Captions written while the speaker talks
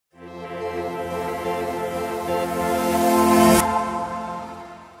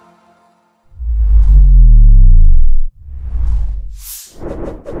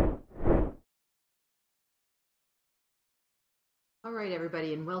right,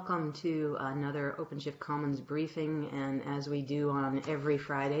 everybody, and welcome to another OpenShift Commons briefing. And as we do on every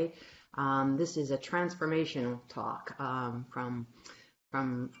Friday, this is a transformational talk from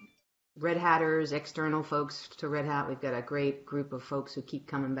Red Hatters, external folks to Red Hat. We've got a great group of folks who keep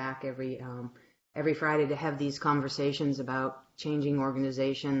coming back every Friday to have these conversations about changing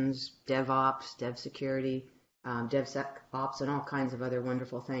organizations, DevOps, Dev security, DevSecOps, and all kinds of other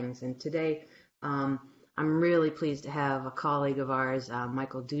wonderful things. And today, I'm really pleased to have a colleague of ours,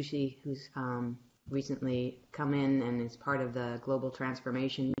 Michael Ducy, who's recently come in and is part of the global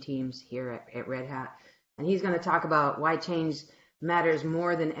transformation teams here at Red Hat. And he's going to talk about why change matters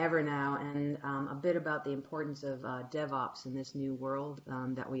more than ever now, and a bit about the importance of DevOps in this new world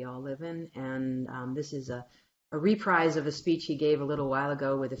that we all live in. And this is a reprise of a speech he gave a little while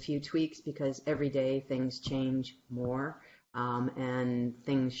ago with a few tweaks, because every day things change more. And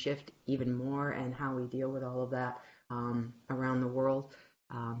things shift even more, and how we deal with all of that around the world,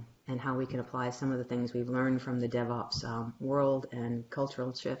 and how we can apply some of the things we've learned from the DevOps world and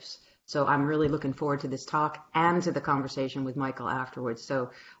cultural shifts. So I'm really looking forward to this talk and to the conversation with Michael afterwards.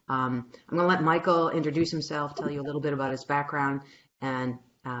 So I'm going to let Michael introduce himself, tell you a little bit about his background, and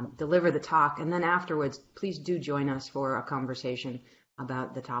deliver the talk. And then afterwards, please do join us for a conversation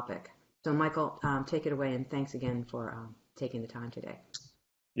about the topic. So Michael, take it away, and thanks again for taking the time today.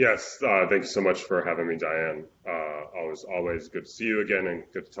 Yes, thank you so much for having me, Diane. Always good to see you again and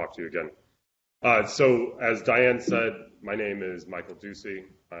good to talk to you again. So as Diane said, my name is Michael Ducy.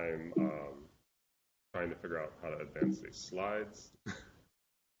 I'm trying to figure out how to advance these slides.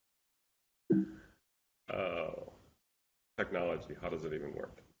 Technology, how does it even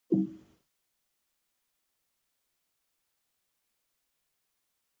work?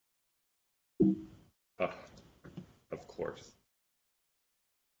 Of course.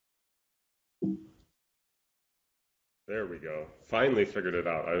 There we go. Finally figured it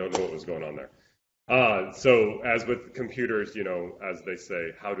out. I don't know what was going on there. So as with computers, you know, as they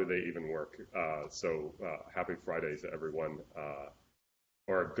say, how do they even work? Happy Fridays to everyone.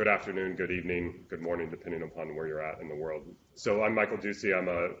 Or good afternoon, good evening, good morning, depending upon where you're at in the world. So I'm Michael Ducy. I'm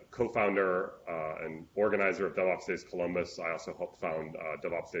a co-founder and organizer of DevOps Days Columbus. I also helped found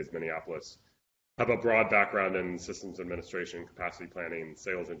DevOps Days Minneapolis. I have a broad background in systems administration, capacity planning,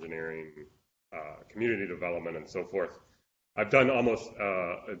 sales engineering, community development, and so forth. I've done almost,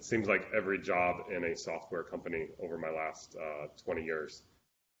 it seems like every job in a software company over my last 20 years.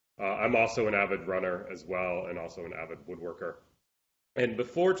 I'm also an avid runner as well, and also an avid woodworker. And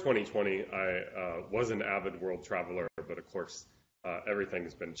before 2020, I was an avid world traveler, but of course,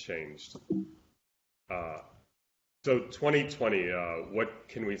 everything's been changed. So 2020, what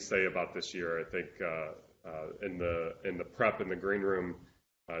can we say about this year? I think in the prep in the green room,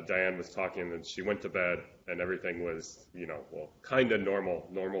 Diane was talking, and she went to bed, and everything was, kind of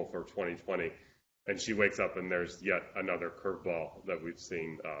normal for 2020. And she wakes up, and there's yet another curveball that we've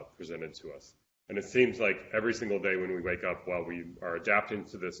seen presented to us. And it seems like every single day when we wake up, while we are adapting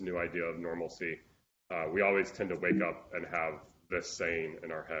to this new idea of normalcy, we always tend to wake up and have this saying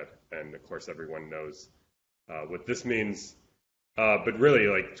in our head. And of course, everyone knows what this means. But really,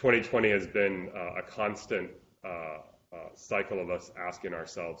 like 2020 has been a constant cycle of us asking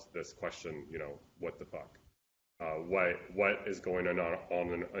ourselves this question, what the fuck? What is going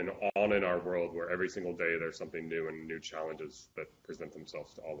on in our world, where every single day there's something new and new challenges that present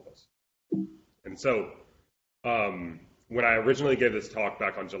themselves to all of us. And so when I originally gave this talk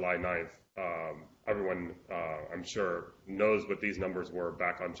back on July 9th, everyone, I'm sure, knows what these numbers were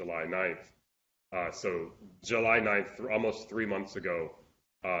back on July 9th. So July 9th, almost 3 months ago,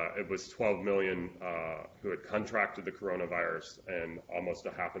 it was 12 million who had contracted the coronavirus, and almost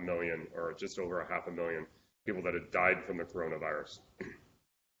 500,000, or just over 500,000 people that had died from the coronavirus.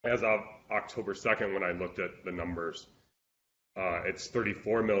 As of October 2nd, when I looked at the numbers, it's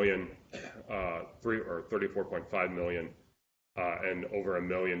 34 million, or 34.5 million, and over 1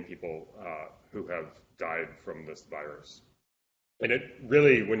 million people who have died from this virus. And it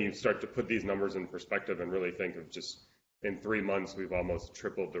really, when you start to put these numbers in perspective and really think of just in 3 months, we've almost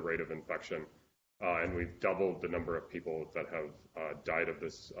tripled the rate of infection, and we've doubled the number of people that have died of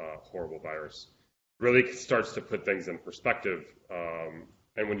this horrible virus. Really starts to put things in perspective.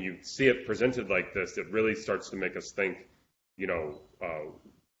 And when you see it presented like this, it really starts to make us think,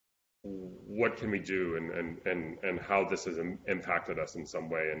 what can we do, and how this has impacted us in some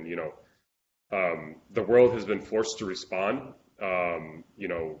way. And, the world has been forced to respond.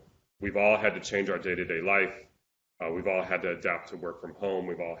 We've all had to change our day-to-day life. We've all had to adapt to work from home.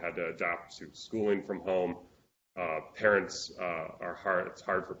 We've all had to adapt to schooling from home. Parents are hard. It's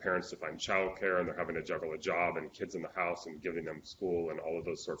hard for parents to find childcare, and they're having to juggle a job and kids in the house and giving them school and all of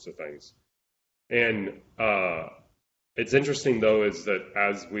those sorts of things. And it's interesting, though, is that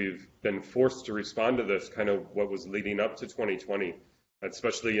as we've been forced to respond to this, kind of what was leading up to 2020,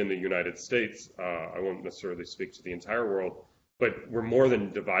 especially in the United States, I won't necessarily speak to the entire world, but we're more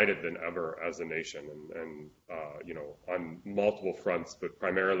than divided than ever as a nation, and on multiple fronts, but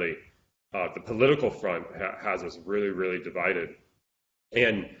primarily the political front has us really, really divided.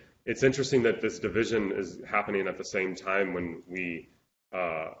 And it's interesting that this division is happening at the same time when we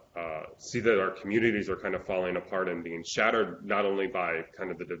see that our communities are kind of falling apart and being shattered, not only by kind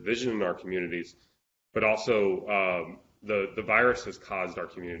of the division in our communities, but also the virus has caused our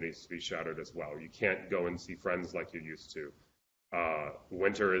communities to be shattered as well. You can't go and see friends like you used to.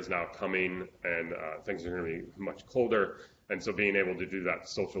 Winter is now coming, and things are going to be much colder, and so being able to do that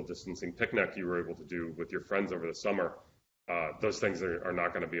social distancing picnic you were able to do with your friends over the summer, those things are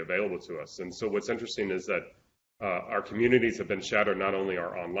not going to be available to us. And so what's interesting is that our communities have been shattered, not only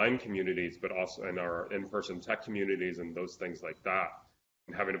our online communities, but also in our in-person tech communities and those things like that,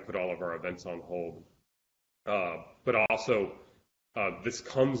 and having to put all of our events on hold. But also, this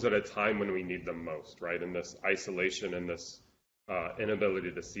comes at a time when we need them most, right? And this isolation and this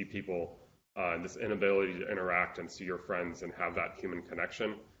inability to see people, and this inability to interact and see your friends and have that human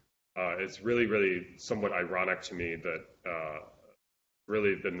connection, it's really, really somewhat ironic to me that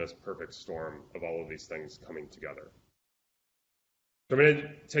really been this perfect storm of all of these things coming together. So I'm going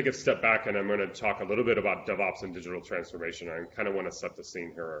to take a step back, and I'm going to talk a little bit about DevOps and digital transformation. I kind of want to set the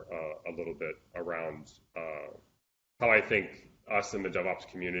scene here a little bit around how I think us in the DevOps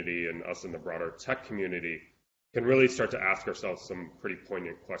community and us in the broader tech community can really start to ask ourselves some pretty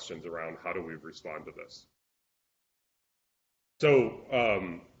poignant questions around how do we respond to this.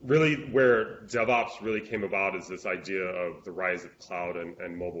 So really where DevOps really came about is this idea of the rise of cloud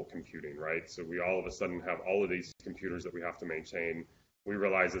and mobile computing, right? So we all of a sudden have all of these computers that we have to maintain. We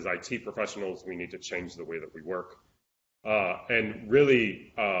realize as IT professionals, we need to change the way that we work. And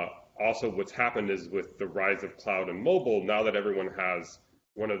really also what's happened is with the rise of cloud and mobile, now that everyone has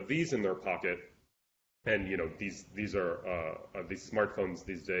one of these in their pocket, and these smartphones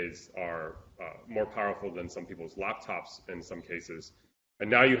these days are more powerful than some people's laptops in some cases. And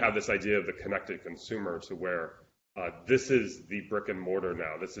now you have this idea of the connected consumer, to where this is the brick and mortar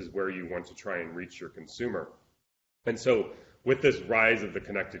now. This is where you want to try and reach your consumer. And so with this rise of the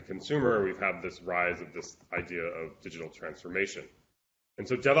connected consumer, we've had this rise of this idea of digital transformation. And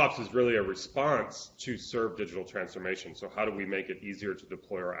so DevOps is really a response to serve digital transformation. So how do we make it easier to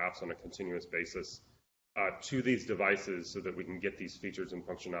deploy our apps on a continuous basis to these devices so that we can get these features and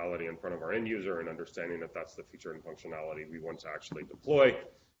functionality in front of our end user, and understanding that that's the feature and functionality we want to actually deploy.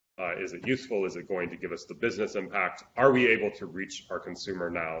 Is it useful? Is it going to give us the business impact? Are we able to reach our consumer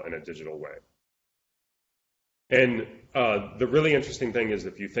now in a digital way? And the really interesting thing is,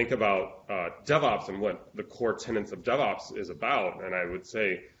 if you think about DevOps and what the core tenets of DevOps is about, and I would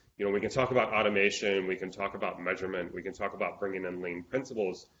say, we can talk about automation, we can talk about measurement, we can talk about bringing in lean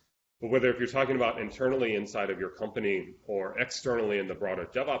principles, but whether if you're talking about internally inside of your company or externally in the broader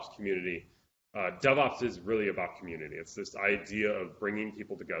DevOps community, DevOps is really about community. It's this idea of bringing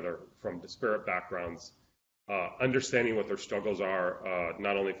people together from disparate backgrounds, understanding what their struggles are,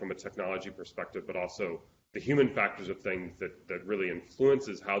 not only from a technology perspective, but also the human factors of things that really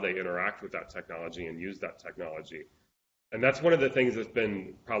influences how they interact with that technology and use that technology. And that's one of the things that's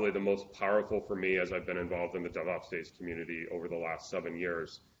been probably the most powerful for me as I've been involved in the DevOps Days community over the last 7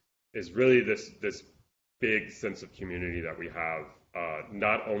 years, is really this big sense of community that we have,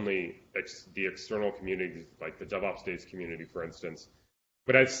 not only the external communities like the DevOps Days community, for instance,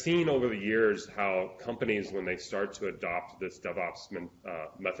 but I've seen over the years how companies, when they start to adopt this DevOps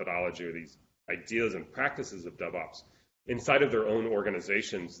methodology, or these ideas and practices of DevOps, inside of their own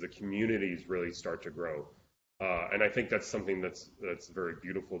organizations, the communities really start to grow. And I think that's something that's very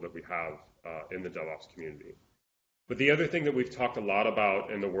beautiful that we have in the DevOps community. But the other thing that we've talked a lot about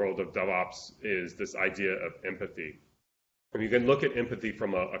in the world of DevOps is this idea of empathy. And you can look at empathy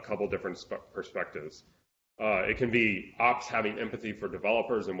from a couple different perspectives. It can be ops having empathy for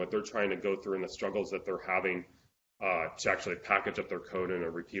developers and what they're trying to go through and the struggles that they're having to actually package up their code in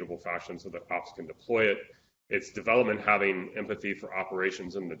a repeatable fashion so that ops can deploy it. It's development having empathy for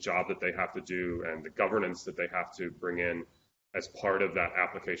operations and the job that they have to do and the governance that they have to bring in as part of that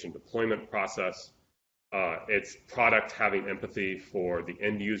application deployment process. It's product having empathy for the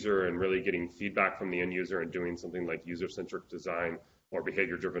end user and really getting feedback from the end user and doing something like user-centric design or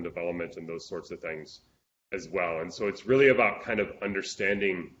behavior-driven development and those sorts of things as well. And so it's really about kind of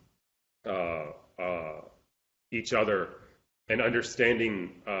understanding each other and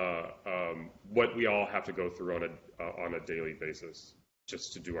understanding what we all have to go through on a daily basis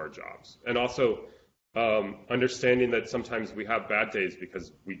just to do our jobs. And also understanding that sometimes we have bad days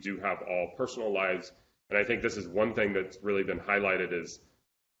because we do have all personal lives. And I think this is one thing that's really been highlighted is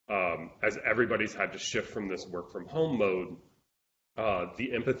as everybody's had to shift from this work from home mode,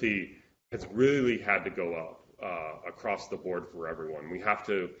 the empathy has really had to go up across the board for everyone. We have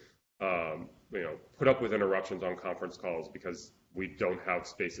to put up with interruptions on conference calls because we don't have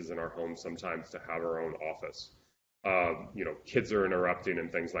spaces in our homes sometimes to have our own office. Kids are interrupting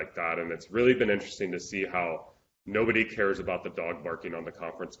and things like that. And it's really been interesting to see how nobody cares about the dog barking on the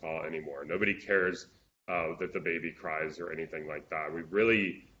conference call anymore. Nobody cares that the baby cries or anything like that. We've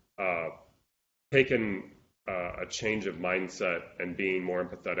really taken a change of mindset and being more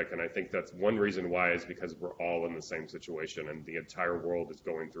empathetic. And I think that's one reason why is because we're all in the same situation and the entire world is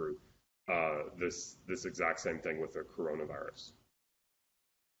going through this exact same thing with the coronavirus.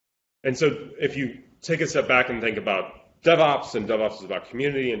 And so if you take a step back and think about DevOps, and DevOps is about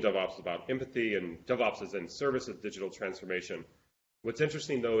community, and DevOps is about empathy, and DevOps is in service of digital transformation. What's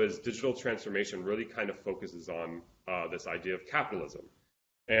interesting, though, is digital transformation really kind of focuses on this idea of capitalism.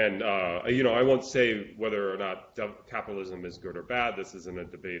 And, I won't say whether or not capitalism is good or bad. This isn't a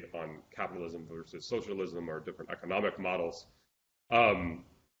debate on capitalism versus socialism or different economic models.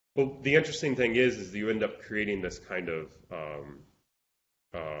 But the interesting thing is you end up creating this kind of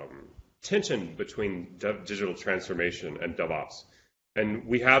tension between digital transformation and DevOps. And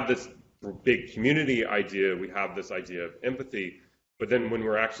we have this big community idea, we have this idea of empathy, but then when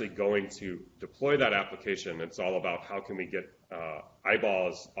we're actually going to deploy that application, it's all about how can we get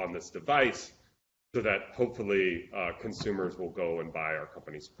eyeballs on this device so that hopefully consumers will go and buy our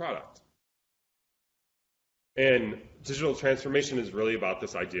company's product. And digital transformation is really about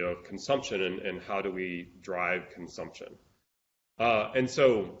this idea of consumption and how do we drive consumption. And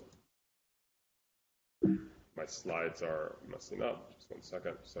so my slides are messing up. Just 1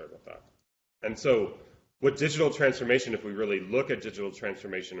 second. Sorry about that. And so what digital transformation, if we really look at digital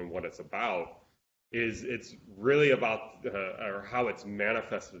transformation and what it's about, is it's really about or how it's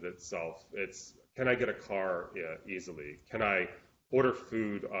manifested itself. It's, can I get a car easily? Can I order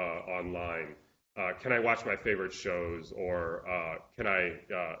food online? Can I watch my favorite shows? Or can I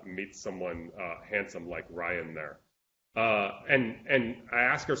meet someone handsome like Ryan there? And I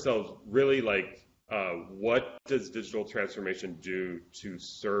ask ourselves really like, what does digital transformation do to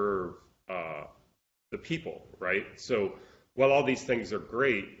serve the people, right? So while all these things are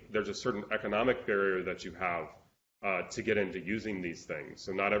great, there's a certain economic barrier that you have to get into using these things.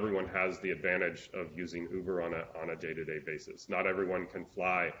 So not everyone has the advantage of using Uber on a day-to-day basis. Not everyone can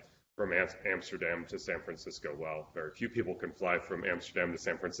fly from Amsterdam to San Francisco. Well, very few people can fly from Amsterdam to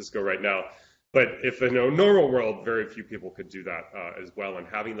San Francisco right now. But if in a normal world, very few people could do that as well. And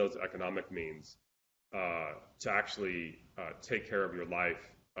having those economic means to actually take care of your life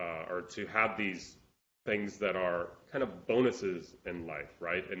or to have these things that are kind of bonuses in life,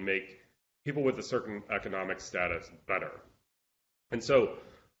 right? And make people with a certain economic status better. And so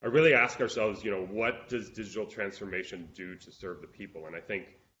I really ask ourselves, what does digital transformation do to serve the people? And I think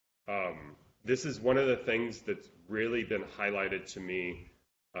this is one of the things that's really been highlighted to me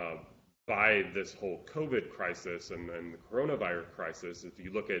by this whole COVID crisis and the coronavirus crisis. If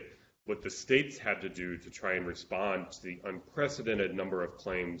you look at what the states had to do to try and respond to the unprecedented number of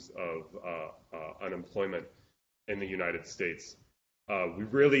claims of unemployment in the United States, we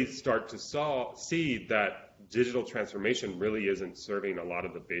really start to see that digital transformation really isn't serving a lot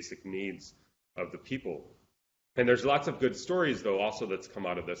of the basic needs of the people. And there's lots of good stories, though, also that's come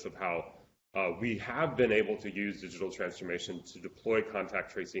out of this of how we have been able to use digital transformation to deploy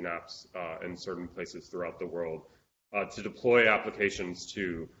contact tracing apps in certain places throughout the world, to deploy applications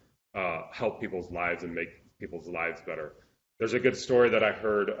to help people's lives and make people's lives better. There's a good story that I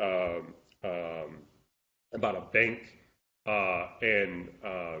heard about a bank, and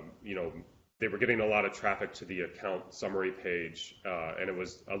they were getting a lot of traffic to the account summary page, and it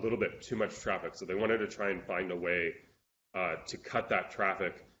was a little bit too much traffic. So they wanted to try and find a way to cut that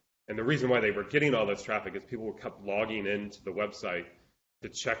traffic. And the reason why they were getting all this traffic is people kept logging into the website to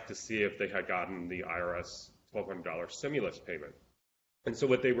check to see if they had gotten the IRS $1,200 stimulus payment. And so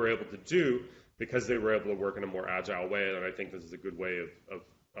what they were able to do, because they were able to work in a more agile way, and I think this is a good way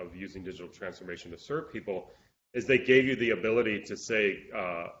of using digital transformation to serve people, is they gave you the ability to say,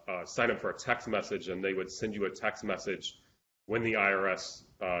 sign up for a text message, and they would send you a text message when the IRS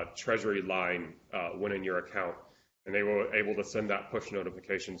treasury line went in your account. And they were able to send that push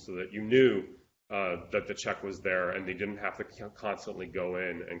notification so that you knew that the check was there and they didn't have to constantly go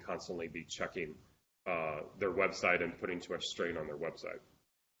in and constantly be checking their website and putting too much strain on their website.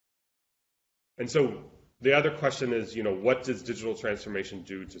 And so the other question is, what does digital transformation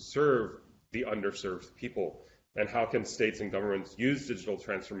do to serve the underserved people? And how can states and governments use digital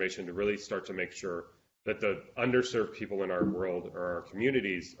transformation to really start to make sure that the underserved people in our world or our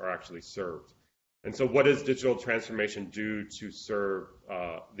communities are actually served? And so what does digital transformation do to serve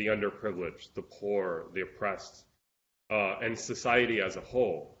the underprivileged, the poor, the oppressed, and society as a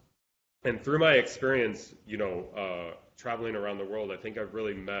whole? And through my experience, traveling around the world, I think I've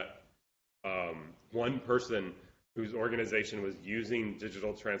really met one person whose organization was using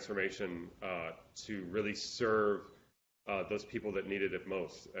digital transformation to really serve those people that needed it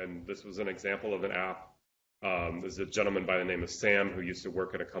most. And this was an example of an app. There's a gentleman by the name of Sam who used to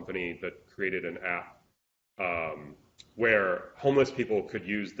work at a company that created an app where homeless people could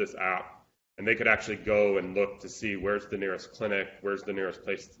use this app, and they could actually go and look to see where's the nearest clinic, where's the nearest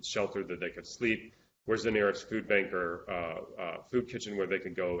place, shelter that they could sleep, where's the nearest food bank or food kitchen where they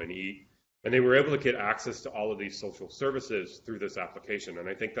could go and eat. And they were able to get access to all of these social services through this application. And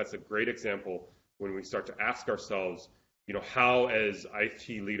I think that's a great example when we start to ask ourselves, how as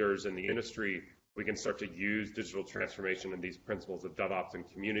IT leaders in the industry, we can start to use digital transformation and these principles of DevOps and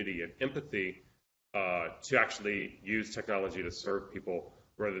community and empathy to actually use technology to serve people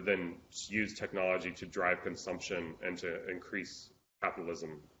rather than use technology to drive consumption and to increase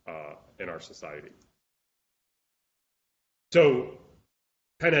capitalism in our society. So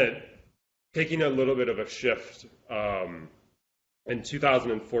kind of taking a little bit of a shift, in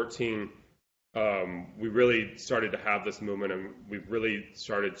 2014, we really started to have this movement, and we've really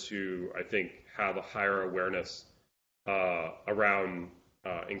started to, I think, have a higher awareness around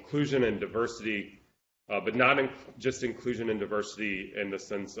inclusion and diversity, but not just inclusion and diversity in the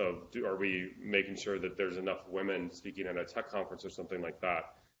sense of, are we making sure that there's enough women speaking at a tech conference or something like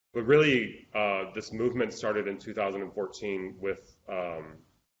that? But really, this movement started in 2014 with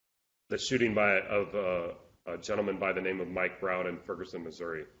the shooting of a gentleman by the name of Mike Brown in Ferguson,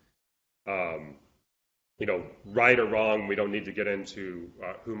 Missouri. Right or wrong, we don't need to get into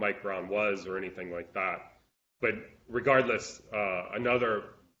who Mike Brown was or anything like that. But regardless, another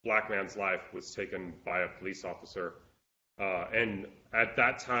black man's life was taken by a police officer. And at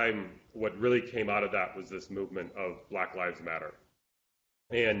that time, what really came out of that was this movement of Black Lives Matter.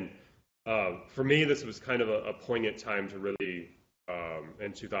 And for me, this was kind of a poignant time to really,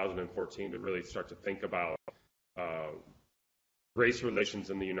 in 2014, to really start to think about race relations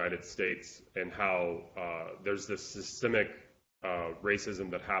in the United States and how there's this systemic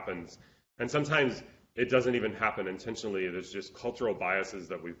racism that happens. And sometimes it doesn't even happen intentionally. There's just cultural biases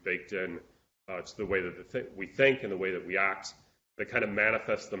that we've baked in to the way that we think and the way that we act that kind of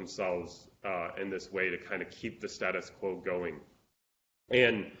manifest themselves in this way to kind of keep the status quo going.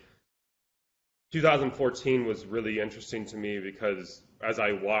 And 2014 was really interesting to me because as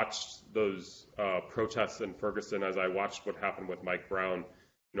I watched those protests in Ferguson, as I watched what happened with Mike Brown,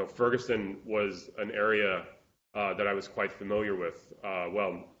 Ferguson was an area that I was quite familiar with.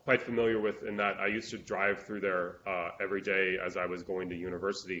 Quite familiar with in that I used to drive through there every day as I was going to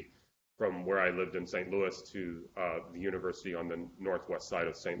university from where I lived in St. Louis to the university on the northwest side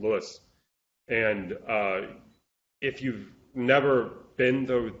of St. Louis. And if you've never been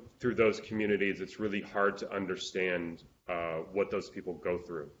through those communities, it's really hard to understand what those people go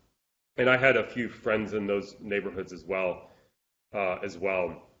through. And I had a few friends in those neighborhoods as well.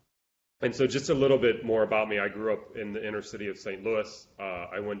 And so just a little bit more about me. I grew up in the inner city of St. Louis.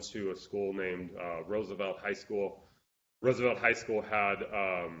 I went to a school named Roosevelt High School. Roosevelt High School had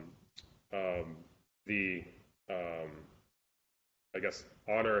the, I guess,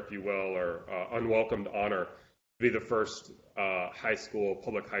 honor, if you will, or unwelcomed honor to be the first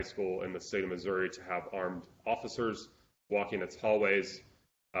public high school in the state of Missouri to have armed officers walking its hallways.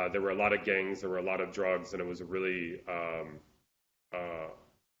 There were a lot of gangs, there were a lot of drugs, and it was a really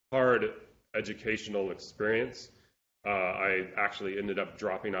hard educational experience. I actually ended up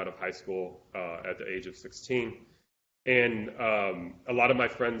dropping out of high school at the age of 16. And a lot of my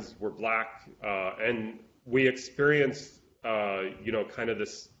friends were black, and we experienced, kind of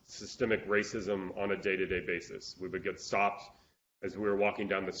this systemic racism on a day-to-day basis. We would get stopped as we were walking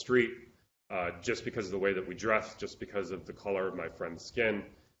down the street just because of the way that we dressed, just because of the color of my friend's skin.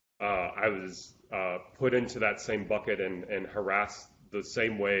 I was put into that same bucket and harassed the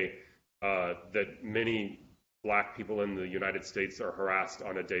same way that many black people in the United States are harassed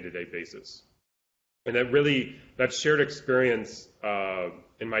on a day-to-day basis. And that shared experience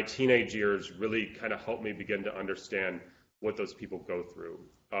in my teenage years really kind of helped me begin to understand what those people go through.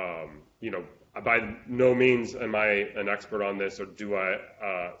 By no means am I an expert on this, or do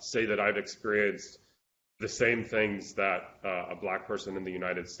I say that I've experienced the same things that a black person in the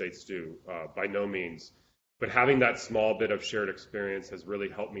United States do, by no means. But having that small bit of shared experience has really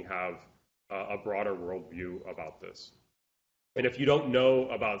helped me have a broader worldview about this. And if you don't know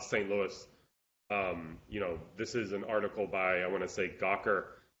about St. Louis, this is an article by, I want to say, Gawker,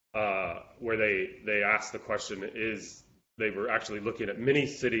 where they asked the question, they were actually looking at many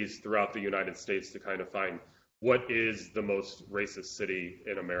cities throughout the United States to kind of find what is the most racist city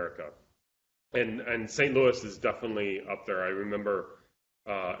in America. And St. Louis is definitely up there. I remember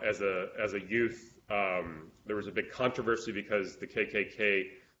as a youth, there was a big controversy because the KKK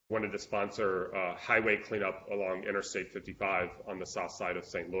wanted to sponsor highway cleanup along Interstate 55 on the south side of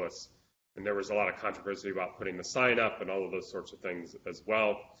St. Louis. And there was a lot of controversy about putting the sign up and all of those sorts of things as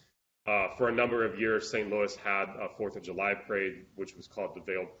well. For a number of years, St. Louis had a 4th of July parade, which was called the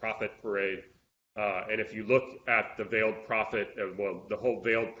Veiled Prophet Parade. And if you look at the Veiled Prophet, the whole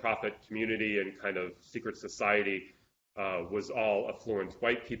Veiled Prophet community and kind of secret society was all affluent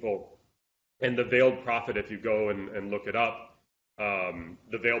white people. And the Veiled Prophet, if you go and look it up,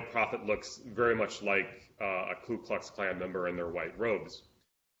 the Veiled Prophet looks very much like a Ku Klux Klan member in their white robes.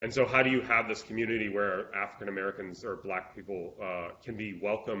 And so how do you have this community where African Americans or black people can be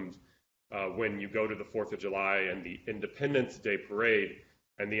welcomed when you go to the 4th of July and the Independence Day Parade?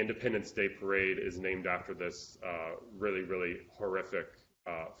 And the Independence Day Parade is named after this really, really horrific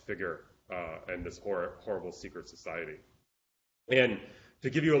figure and this horrible secret society. And to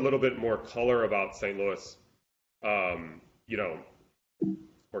give you a little bit more color about St. Louis, of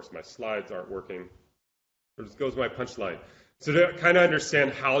course my slides aren't working. There just goes my punchline. So to kind of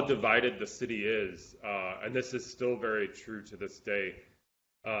understand how divided the city is, and this is still very true to this day,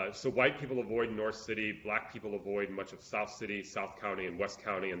 so white people avoid North City, black people avoid much of South City, South County, and West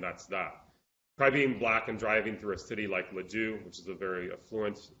County, and that's that. Try being black and driving through a city like Ladue, which is a very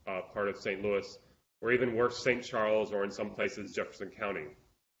affluent part of St. Louis, or even worse, St. Charles, or in some places, Jefferson County.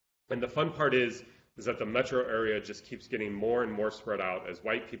 And the fun part is that the metro area just keeps getting more and more spread out as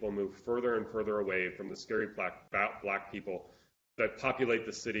white people move further and further away from the scary black people that populate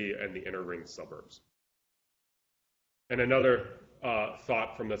the city and the inner ring suburbs. And another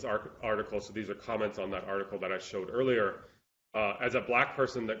thought from this article, so these are comments on that article that I showed earlier, as a black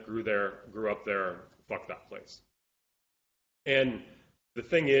person that grew up there, fuck that place. And the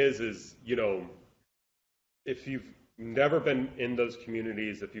thing is, if you've never been in those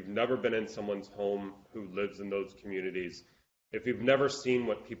communities, if you've never been in someone's home who lives in those communities, if you've never seen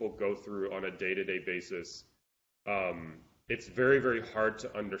what people go through on a day-to-day basis, it's very, very hard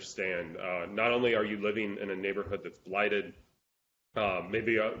to understand. Not only are you living in a neighborhood that's blighted,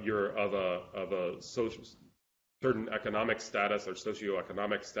 maybe you're of a certain economic status or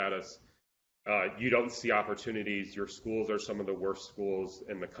socioeconomic status, you don't see opportunities, your schools are some of the worst schools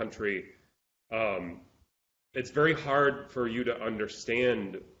in the country. It's very hard for you to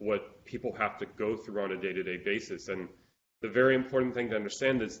understand what people have to go through on a day-to-day basis. And the very important thing to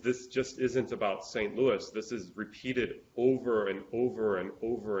understand is this just isn't about St. Louis. This is repeated over and over and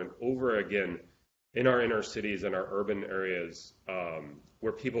over and over again in our inner cities and our urban areas,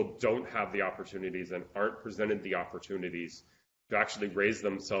 where people don't have the opportunities and aren't presented the opportunities to actually raise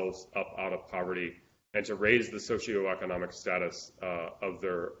themselves up out of poverty and to raise the socioeconomic status of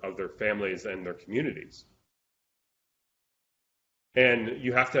their families and their communities. And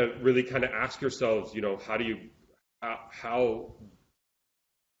you have to really kind of ask yourselves, how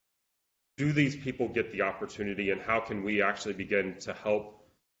do these people get the opportunity, and how can we actually begin to help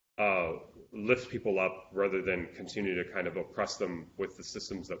lift people up rather than continue to kind of oppress them with the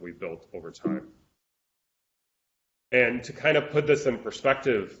systems that we've built over time? And to kind of put this in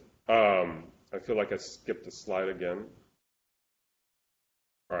perspective, I feel like I skipped a slide again.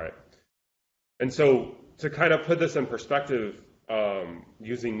 All right. And so to kind of put this in perspective,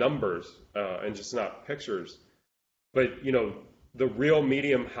 using numbers and just not pictures, but the real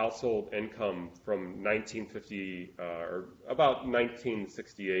median household income from 1950 or about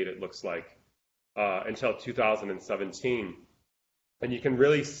 1968, it looks like, until 2017, and you can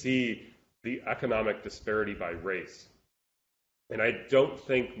really see the economic disparity by race. And I don't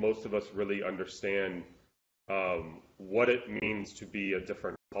think most of us really understand what it means to be a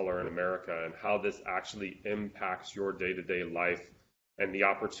different color in America and how this actually impacts your day-to-day life and the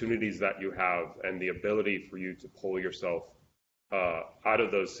opportunities that you have and the ability for you to pull yourself out of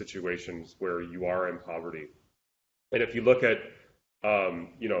those situations where you are in poverty. And if you look at,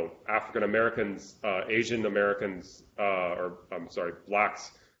 African Americans, Asian Americans,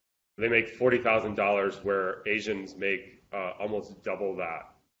 blacks, they make $40,000 where Asians make almost double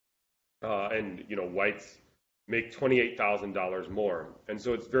that. And whites make $28,000 more. And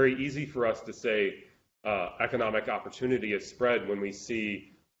so it's very easy for us to say, economic opportunity is spread when we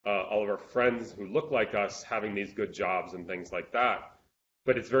see all of our friends who look like us having these good jobs and things like that.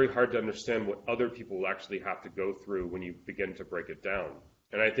 But it's very hard to understand what other people will actually have to go through when you begin to break it down.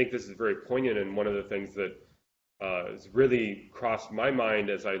 And I think this is very poignant, and one of the things that has really crossed my mind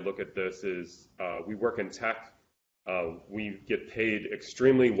as I look at this is we work in tech. We get paid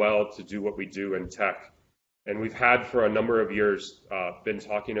extremely well to do what we do in tech. And we've had for a number of years been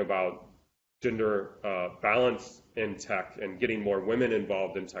talking about gender balance in tech and getting more women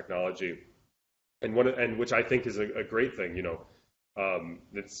involved in technology. And which I think is a great thing, you know.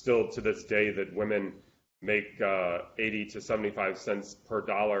 It's still to this day that women make 80 to 75 cents per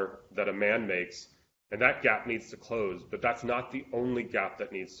dollar that a man makes. And that gap needs to close, but that's not the only gap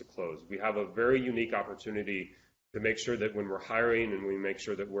that needs to close. We have a very unique opportunity to make sure that when we're hiring and we make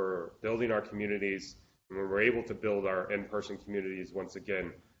sure that we're building our communities and when we're able to build our in-person communities once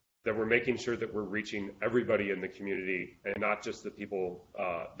again, that we're making sure that we're reaching everybody in the community and not just the people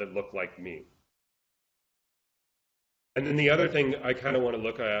that look like me. And then the other thing I kind of want to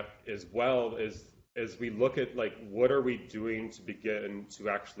look at as well is as we look at like what are we doing to begin to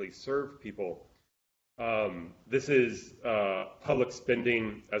actually serve people. This is public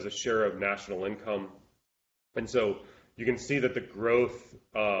spending as a share of national income. And so you can see that the growth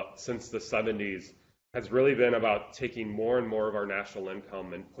since the 70s has really been about taking more and more of our national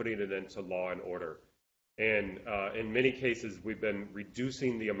income and putting it into law and order. And in many cases, we've been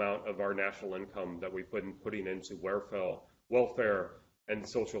reducing the amount of our national income that we've been putting into welfare and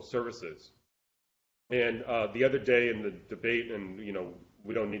social services. And the other day in the debate, and you know,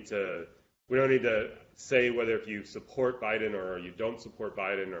 we don't need to say whether if you support Biden or you don't support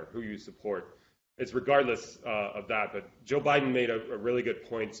Biden or who you support. It's regardless of that. But Joe Biden made a really good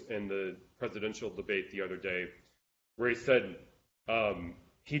point in the presidential debate the other day where he said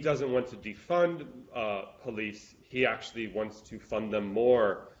he doesn't want to defund police. He actually wants to fund them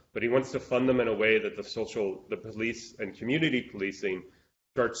more, but he wants to fund them in a way that the police and community policing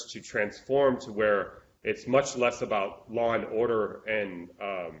starts to transform to where it's much less about law and order and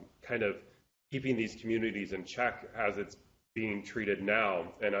kind of keeping these communities in check as it's being treated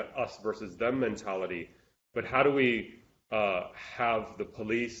now, and us versus them mentality. But how do we have the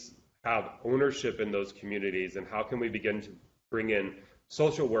police have ownership in those communities, and how can we begin to bring in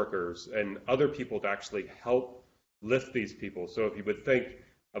social workers and other people to actually help lift these people? So if you would think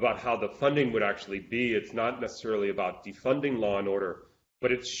about how the funding would actually be, it's not necessarily about defunding law and order,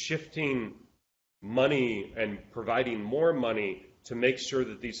 but it's shifting money and providing more money to make sure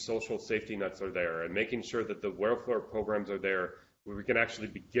that these social safety nets are there and making sure that the welfare programs are there where we can actually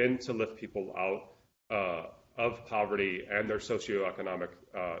begin to lift people out of poverty and their socioeconomic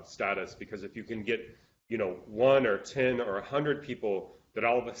status. Because if you can get, you know, 1 or 10 or 100 people that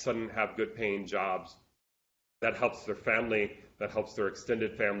all of a sudden have good paying jobs, that helps their family, that helps their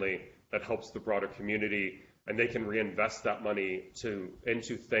extended family, that helps the broader community, and they can reinvest that money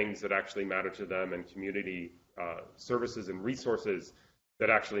into things that actually matter to them and community services and resources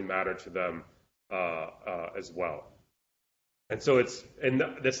that actually matter to them as well. And so it's in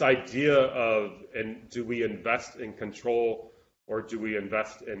this idea of, and do we invest in control or do we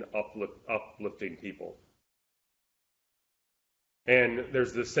invest in uplifting people? And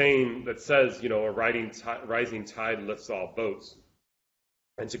there's the saying that says, you know, a rising tide lifts all boats.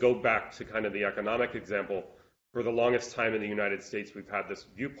 And to go back to kind of the economic example, for the longest time in the United States, we've had this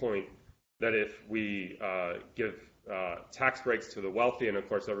viewpoint that if we give tax breaks to the wealthy, and of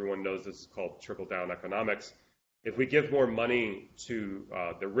course everyone knows this is called trickle-down economics, if we give more money to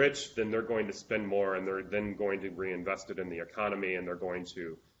the rich, then they're going to spend more, and they're then going to reinvest it in the economy, and they're going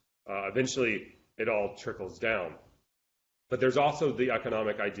to eventually it all trickles down. But there's also the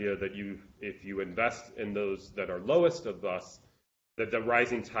economic idea that if you invest in those that are lowest of us, that the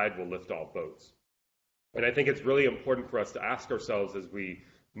rising tide will lift all boats. And I think it's really important for us to ask ourselves as we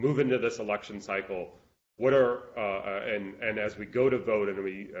move into this election cycle, what are and as we go to vote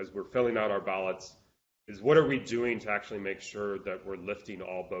and as we're filling out our ballots, is what are we doing to actually make sure that we're lifting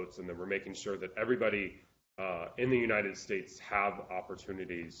all boats and that we're making sure that everybody in the United States have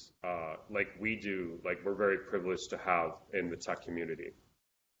opportunities like we do, like we're very privileged to have in the tech community.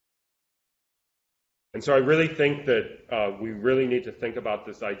 And so I really think that we really need to think about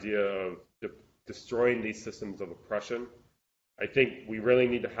this idea of destroying these systems of oppression. I think we really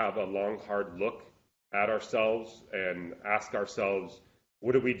need to have a long, hard look at ourselves and ask ourselves,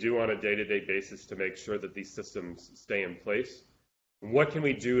 what do we do on a day-to-day basis to make sure that these systems stay in place? And what can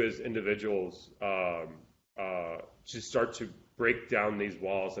we do as individuals to start to break down these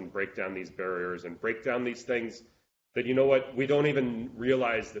walls and break down these barriers and break down these things that, you know what, we don't even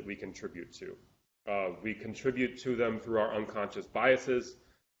realize that we contribute to. We contribute to them through our unconscious biases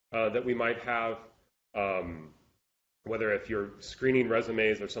that we might have. Whether if you're screening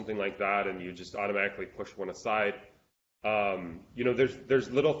resumes or something like that and you just automatically push one aside.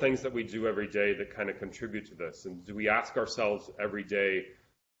 There's little things that we do every day that kind of contribute to this. And do we ask ourselves every day,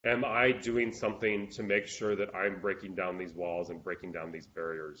 am I doing something to make sure that I'm breaking down these walls and breaking down these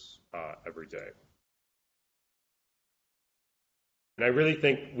barriers every day? And I really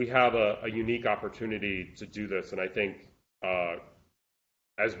think we have a unique opportunity to do this. And I think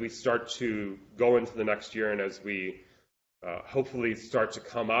as we start to go into the next year and as we hopefully start to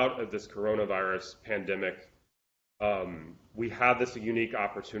come out of this coronavirus pandemic, we have this unique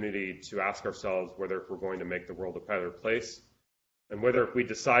opportunity to ask ourselves whether if we're going to make the world a better place and whether if we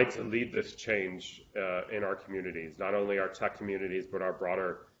decide to lead this change in our communities, not only our tech communities, but our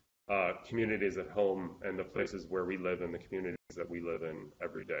broader communities at home and the places where we live and the communities that we live in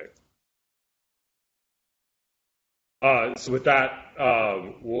every day. So with that,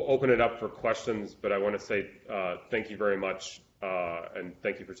 we'll open it up for questions, but I want to say thank you very much, and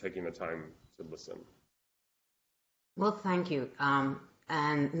thank you for taking the time to listen. Well, thank you. And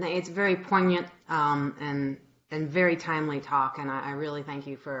it's very poignant and very timely talk, and I really thank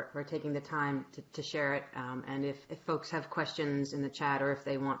you for taking the time to share it. And if folks have questions in the chat or if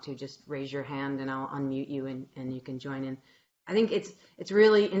they want to, just raise your hand and I'll unmute you and you can join in. I think it's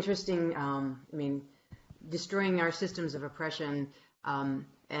really interesting. Destroying our systems of oppression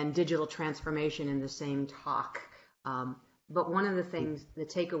and digital transformation in the same talk. But one of the things, the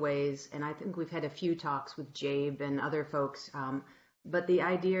takeaways, and I think we've had a few talks with Jabe and other folks, but the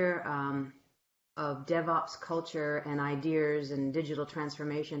idea of DevOps culture and ideas and digital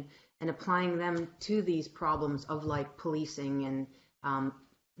transformation and applying them to these problems of like policing and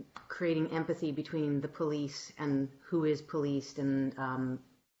creating empathy between the police and who is policed and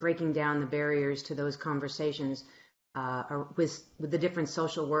breaking down the barriers to those conversations with the different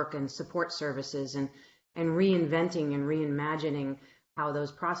social work and support services and reinventing and reimagining how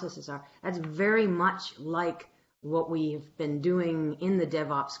those processes are. That's very much like what we've been doing in the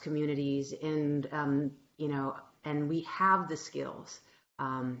DevOps communities and we have the skills.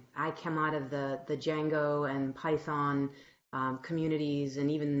 I come out of the Django and Python communities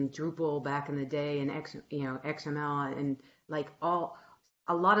and even Drupal back in the day and XML and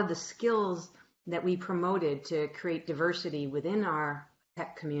a lot of the skills that we promoted to create diversity within our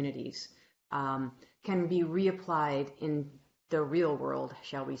tech communities can be reapplied in the real world,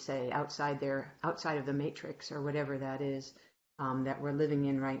 shall we say, outside of the matrix or whatever that is that we're living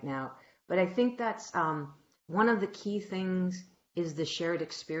in right now. But I think that's one of the key things is the shared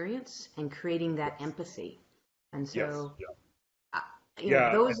experience and creating that empathy. And so,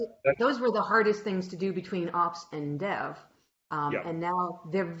 those were the hardest things to do between ops and dev. And now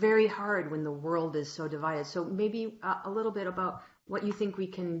they're very hard when the world is so divided. So maybe a little bit about what you think we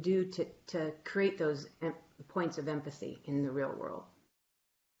can do to create those points of empathy in the real world.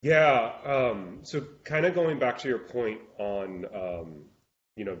 Yeah. So kind of going back to your point on,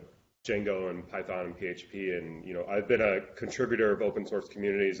 Django and Python and PHP, and, I've been a contributor of open source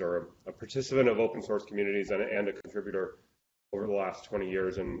communities or a participant of open source communities and a contributor over the last 20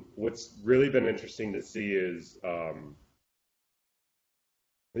 years. And what's really been interesting to see is,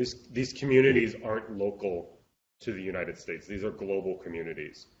 these communities aren't local to the United States. These are global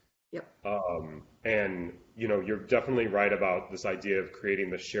communities. Yep. And you're definitely right about this idea of creating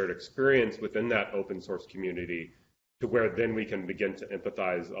the shared experience within that open source community to where then we can begin to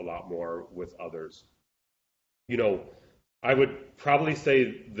empathize a lot more with others. I would probably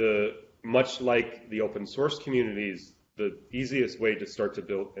say much like the open source communities, the easiest way to start to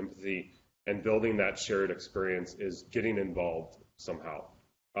build empathy and building that shared experience is getting involved somehow.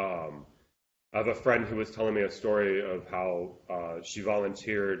 I have a friend who was telling me a story of how she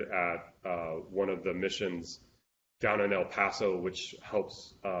volunteered at one of the missions down in El Paso, which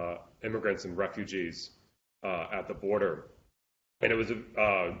helps immigrants and refugees at the border. And it was,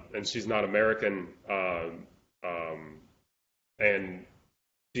 and she's not American, and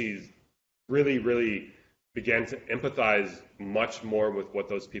she's really, really began to empathize much more with what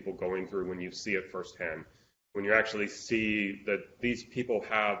those people going through when you see it firsthand. When you actually see that these people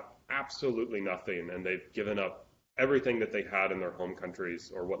have absolutely nothing and they've given up everything that they had in their home countries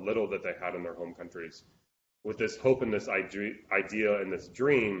or what little that they had in their home countries with this hope and this idea and this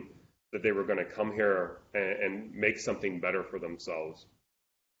dream that they were going to come here and make something better for themselves.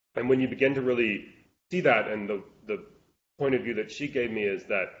 And when you begin to really see that, and the point of view that she gave me is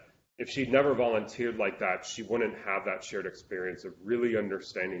that if she'd never volunteered like that, she wouldn't have that shared experience of really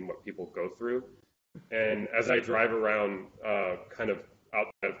understanding what people go through. And as I drive around kind of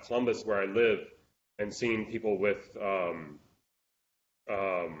outside of Columbus where I live, and seeing people with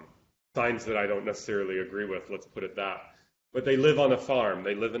signs that I don't necessarily agree with, let's put it that. But they live on a farm.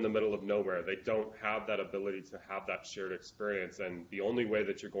 They live in the middle of nowhere. They don't have that ability to have that shared experience. And the only way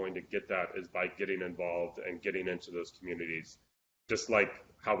that you're going to get that is by getting involved and getting into those communities. Just like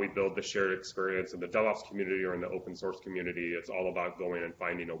how we build the shared experience in the DevOps community or in the open source community, it's all about going and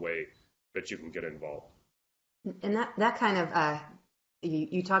finding a way that you can get involved. And that kind of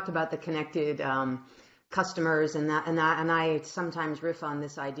you talked about the connected customers and I sometimes riff on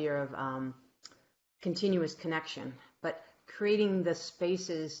this idea of continuous connection, but creating the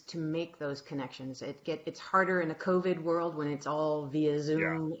spaces to make those connections. It's harder in a COVID world when it's all via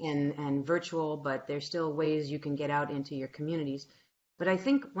Zoom and virtual, but there's still ways you can get out into your communities. But I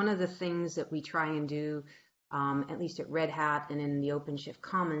think one of the things that we try and do, at least at Red Hat and in the OpenShift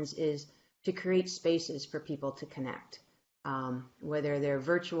Commons, is to create spaces for people to connect, whether they're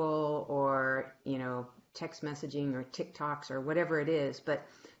virtual or, text messaging or TikToks or whatever it is, but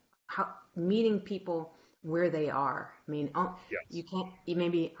meeting people where they are. I mean,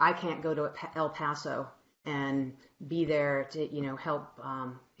 maybe I can't go to El Paso and be there to, help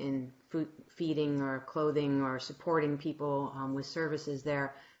in food feeding or clothing or supporting people with services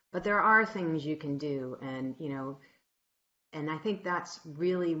there. But there are things you can do, and I think that's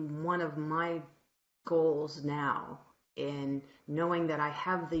really one of my goals now, in knowing that I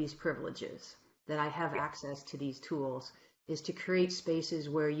have these privileges, that I have access to these tools, is to create spaces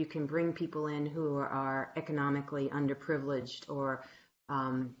where you can bring people in who are economically underprivileged or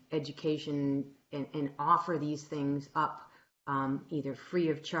education and offer these things up either free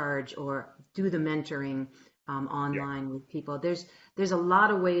of charge or do the mentoring online with people. There's a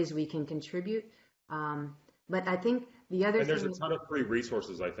lot of ways we can contribute, but I think the other and there's a ton of free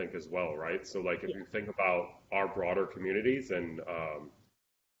resources, I think, as well, right? So like if you think about our broader communities and,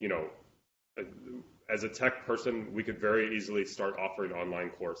 as a tech person, we could very easily start offering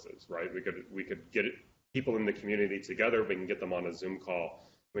online courses, right? We could get people in the community together. We can get them on a Zoom call.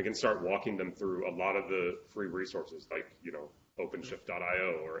 We can start walking them through a lot of the free resources like,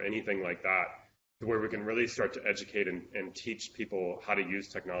 OpenShift.io or anything like that, where we can really start to educate and teach people how to use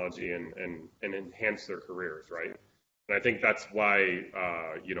technology and enhance their careers, right? And I think that's why,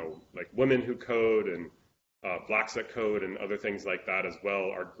 like Women Who Code and Blacks That Code and other things like that as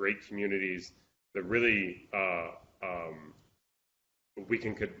well are great communities that really we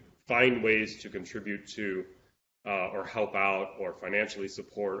could find ways to contribute to or help out or financially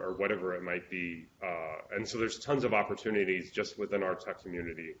support or whatever it might be. And so there's tons of opportunities just within our tech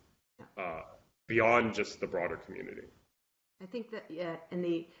community beyond just the broader community. I think that, and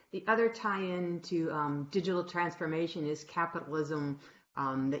the other tie-in to digital transformation is capitalism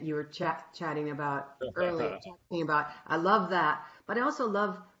that you were chatting about earlier. I love that, but I also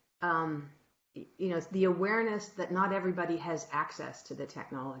love, the awareness that not everybody has access to the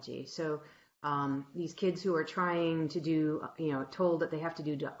technology. So these kids who are trying to do, told that they have to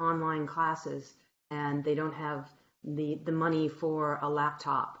do online classes and they don't have the money for a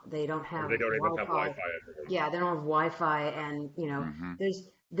laptop. They don't have they don't even have Wi-Fi. Yeah, they don't have Wi-Fi, and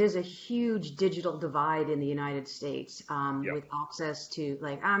there's a huge digital divide in the United States with access to,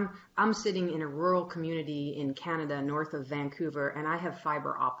 like, I'm sitting in a rural community in Canada north of Vancouver, and I have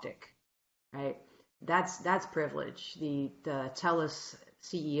fiber optic, right? That's privilege. The TELUS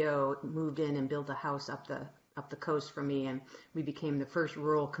CEO moved in and built a house up the coast for me, and we became the first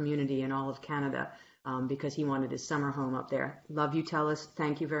rural community in all of Canada. Because he wanted his summer home up there. Love you, TELUS.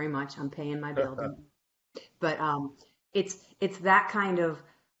 Thank you very much. I'm paying my bill. But it's that kind of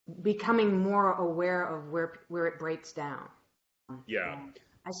becoming more aware of where it breaks down.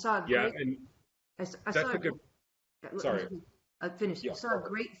 I saw a great. Sorry. I finished. I saw a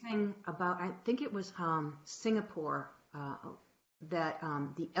great thing about, I think it was Singapore, that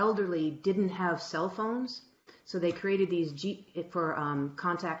the elderly didn't have cell phones, so they created these for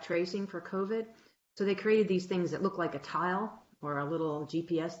contact tracing for COVID. So they created these things that looked like a tile or a little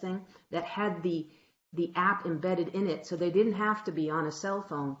GPS thing that had the app embedded in it, so they didn't have to be on a cell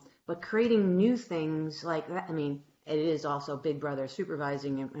phone. But creating new things like that, I mean, it is also Big Brother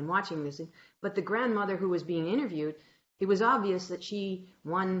supervising and watching this. But the grandmother who was being interviewed, it was obvious that she,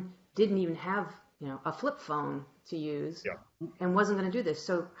 didn't even have, a flip phone to use and wasn't going to do this.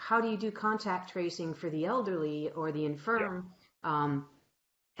 So how do you do contact tracing for the elderly or the infirm?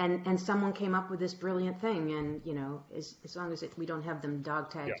 And someone came up with this brilliant thing, and as long as we don't have them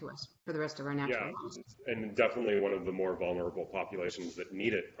dog tagged to us for the rest of our natural lives. And definitely one of the more vulnerable populations that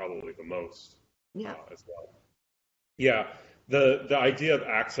need it probably the most as well. Yeah, the idea of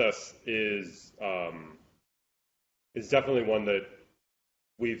access is definitely one that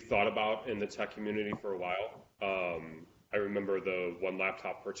we've thought about in the tech community for a while. I remember the one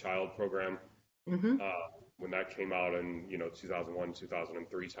laptop per child program Mm-hmm. when that came out in 2001,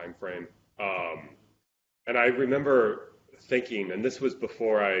 2003 timeframe. And I remember thinking, and this was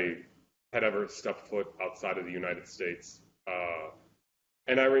before I had ever stepped foot outside of the United States.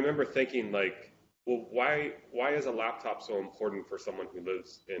 And I remember thinking, like, well, why is a laptop so important for someone who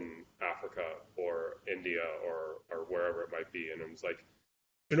lives in Africa or India or wherever it might be? And it was like,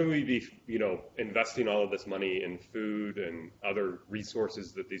 shouldn't we be, investing all of this money in food and other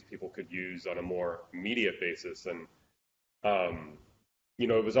resources that these people could use on a more immediate basis? And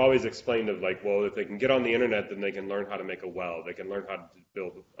it was always explained of like, well, if they can get on the internet, then they can learn how to make a well, they can learn how to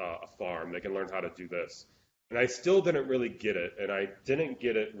build a farm, they can learn how to do this. And I still didn't really get it, and I didn't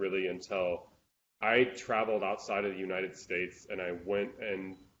get it really until I traveled outside of the United States and I went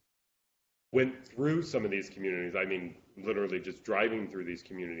through some of these communities. I mean, literally just driving through these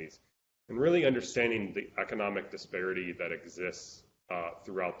communities and really understanding the economic disparity that exists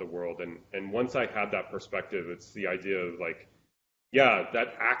throughout the world. And once I had that perspective, it's the idea of like, yeah,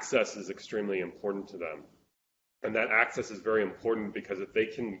 that access is extremely important to them. And that access is very important because if they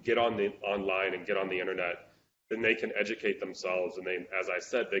can get online and get on the internet, then they can educate themselves. And they, as I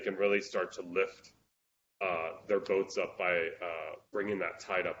said, they can really start to lift their boats up by bringing that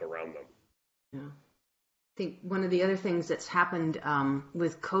tide up around them. Yeah. I think one of the other things that's happened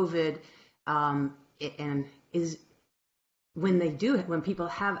with COVID and is when people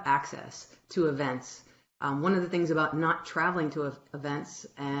have access to events. One of the things about not traveling to events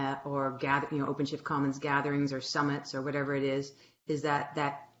or OpenShift Commons gatherings or summits or whatever it is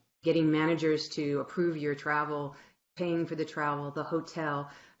that getting managers to approve your travel, paying for the travel, the hotel,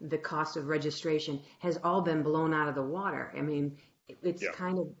 the cost of registration has all been blown out of the water. I mean, it's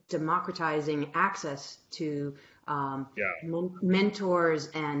kind of democratizing access to mentors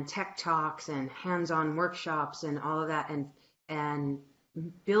and tech talks and hands-on workshops and all of that, and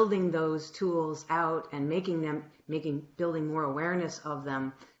building those tools out and building more awareness of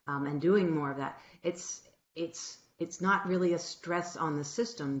them and doing more of that. It's not really a stress on the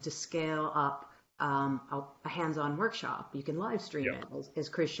system to scale up a hands-on workshop. You can live stream it, as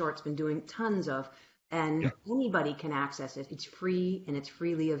Chris Short's been doing tons of, and anybody can access it. It's free and it's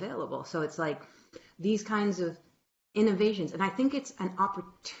freely available. So it's like these kinds of innovations, and I think it's an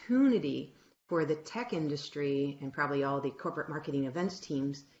opportunity for the tech industry and probably all the corporate marketing events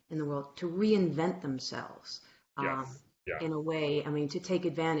teams in the world to reinvent themselves in a way. I mean, to take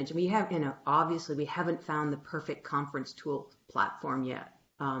advantage. We have, obviously we haven't found the perfect conference tool platform yet.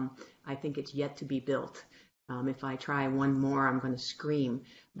 I think it's yet to be built. If I try one more, I'm going to scream.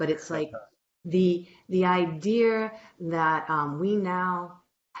 But it's like the idea that we now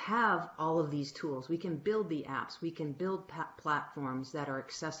have all of these tools. We can build the apps. We can build platforms that are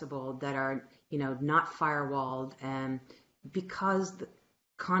accessible, that are not firewalled, and because the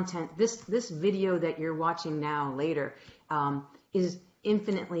content, this video that you're watching now later is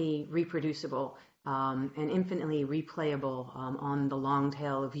infinitely reproducible and infinitely replayable on the long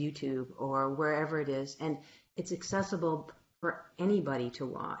tail of YouTube or wherever it is, and it's accessible for anybody to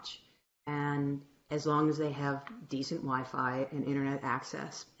watch, and as long as they have decent Wi-Fi and internet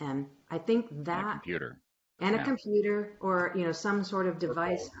access. And I think that a computer or some sort of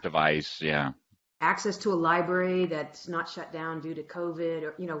device, access to a library that's not shut down due to COVID,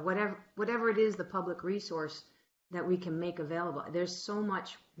 or whatever it is, the public resource that we can make available. There's so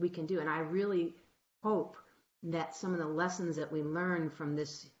much we can do, and I really hope that some of the lessons that we learned from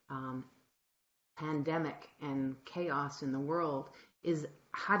this pandemic and chaos in the world is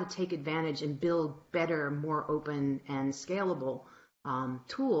how to take advantage and build better, more open and scalable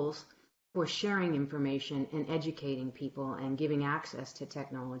tools for sharing information and educating people and giving access to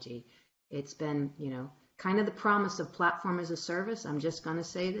technology. It's been, kind of the promise of platform as a service. I'm just going to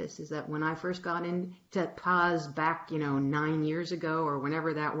say this, is that when I first got into PAS back, 9 years ago or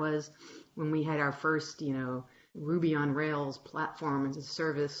whenever that was, when we had our first, Ruby on Rails platform as a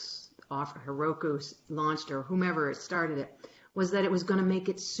service, Heroku launched or whomever started it, was that it was going to make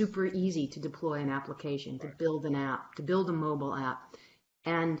it super easy to deploy an application, to build an app, to build a mobile app.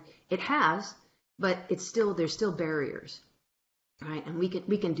 And it has, but there's still barriers, right? And we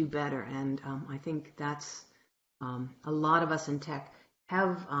can do better. And I think that's a lot of us in tech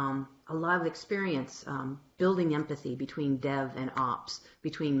have a lot of experience building empathy between dev and ops,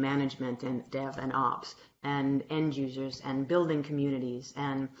 between management and dev and ops, and end users, and building communities,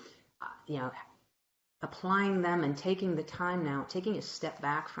 and applying them and taking the time now, taking a step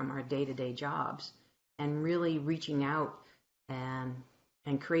back from our day-to-day jobs and really reaching out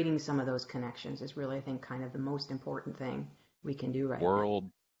and creating some of those connections is really, I think, kind of the most important thing. we can do right now. World,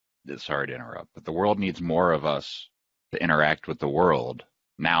 sorry to interrupt, but the world needs more of us to interact with the world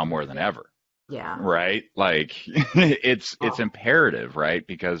now more than ever. Yeah. Right? Like it's Oh, imperative, right?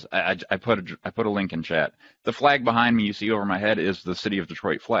 Because I put a link in chat. The flag behind me you see over my head is the city of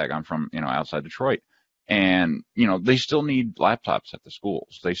Detroit flag. I'm from, outside Detroit. And, they still need laptops at the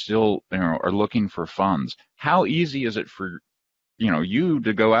schools. They still, are looking for funds. How easy is it for, you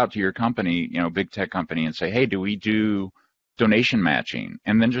to go out to your company, big tech company and say, "Hey, do we do donation matching?"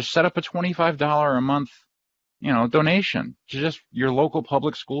 And then just set up a $25 a month donation to just your local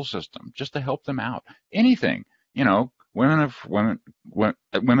public school system, just to help them out. Anything, women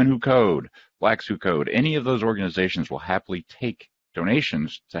who code, blacks who code, any of those organizations will happily take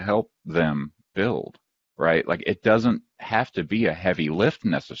donations to help them build, right? Like it doesn't have to be a heavy lift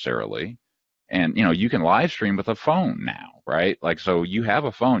necessarily. And, you can live stream with a phone now, right? Like, so you have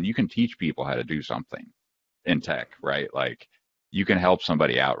a phone, you can teach people how to do something in tech, right? Like you can help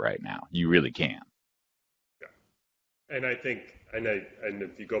somebody out right now. You really can. And I think, and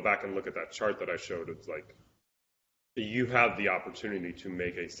if you go back and look at that chart that I showed, it's like you have the opportunity to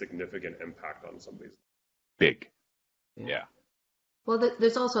make a significant impact on somebody's. Big. Yeah. Well,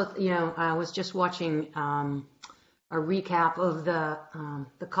 there's also, I was just watching a recap of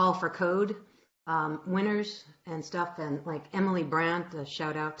the call for code winners and stuff, and like Emily Brandt, a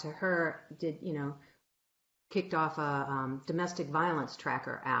shout out to her, kicked off a domestic violence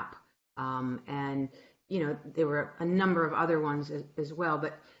tracker app, and there were a number of other ones as well.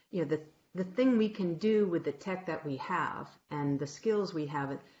 But the thing we can do with the tech that we have and the skills we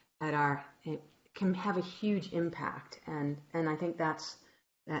have it can have a huge impact. And I think that's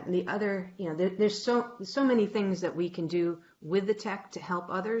that. And the other, there's so many things that we can do with the tech to help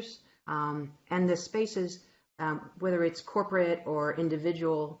others. And the spaces, whether it's corporate or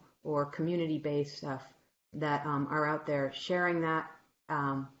individual or community-based stuff that are out there, sharing that.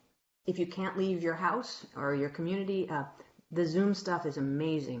 If you can't leave your house or your community, the Zoom stuff is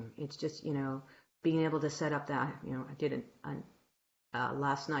amazing. It's just, being able to set up that, I did it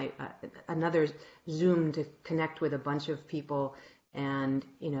last night, another Zoom to connect with a bunch of people. And,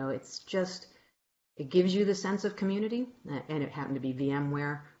 it's just, it gives you the sense of community. And it happened to be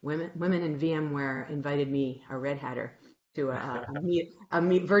VMware. Women in VMware invited me, a Red Hatter, to a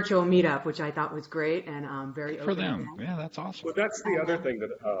virtual meetup, which I thought was great, and very Good for open. them. Yeah, that's awesome. Well, that's the other thing that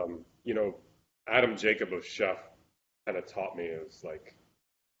Adam Jacob of Chef kind of taught me is like,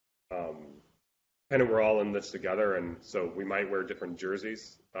 kind of we're all in this together, and so we might wear different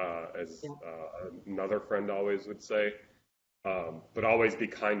jerseys, as another friend always would say. But always be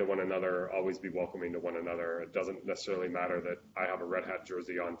kind to one another, always be welcoming to one another. It doesn't necessarily matter that I have a Red Hat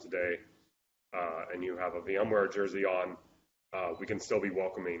jersey on today, and you have a VMware jersey on. We can still be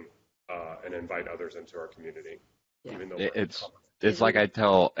welcoming and invite others into our community. Yeah. Even though it's like I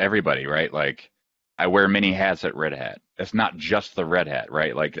tell everybody, right? Like I wear many hats at Red Hat. It's not just the Red Hat,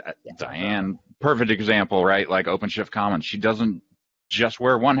 right? Like Diane, perfect example, right? Like OpenShift Commons, she doesn't just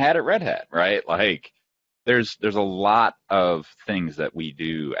wear one hat at Red Hat, right? Like there's a lot of things that we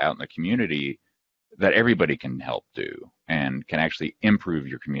do out in the community that everybody can help do and can actually improve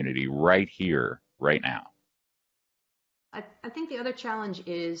your community right here, right now. I think the other challenge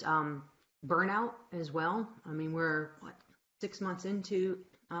is burnout as well. I mean, we're 6 months into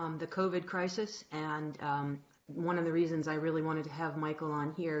the COVID crisis, and one of the reasons I really wanted to have Michael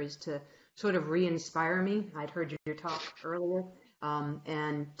on here is to sort of re-inspire me. I'd heard your talk earlier,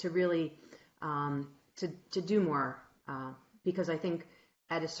 and to really to do more, because I think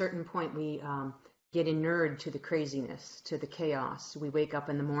at a certain point we get inured to the craziness, to the chaos. We wake up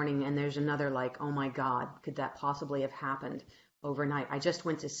in the morning and there's another like, oh my God, could that possibly have happened overnight? I just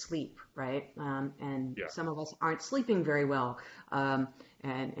went to sleep, right? And some of us aren't sleeping very well, and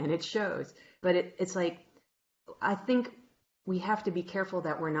it shows. But it's like, I think we have to be careful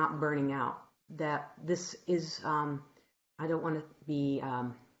that we're not burning out, that this is, I don't want to be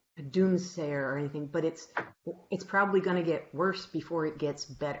a doomsayer or anything, but it's probably going to get worse before it gets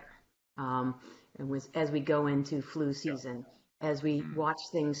better. As we go into flu season, as we watch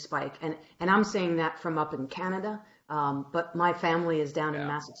things spike, and I'm saying that from up in Canada, but my family is down in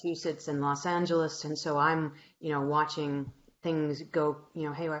Massachusetts and Los Angeles, and so I'm watching things go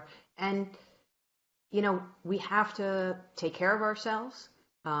haywire, and we have to take care of ourselves,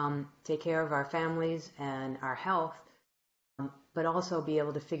 take care of our families and our health, but also be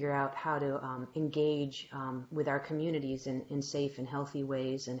able to figure out how to engage with our communities in safe and healthy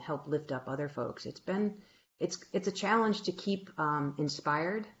ways and help lift up other folks. It's a challenge to keep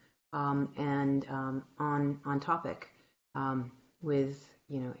inspired and on topic with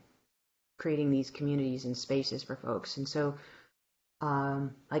creating these communities and spaces for folks. And so,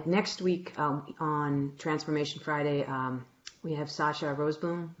 like next week on Transformation Friday, we have Sasha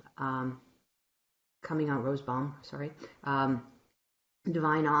Rosebaum coming on, Rosebaum, sorry,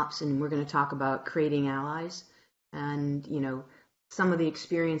 Divine Ops, and we're going to talk about creating allies and, some of the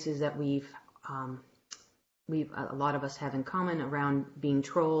experiences that a lot of us have in common around being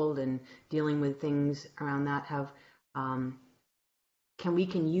trolled and dealing with things around that we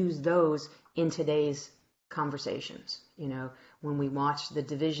can use those in today's conversations. When we watch the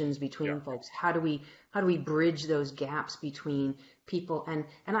divisions between folks, how do we bridge those gaps between people? And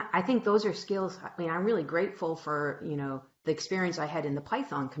I think those are skills. I mean, I'm really grateful for, the experience I had in the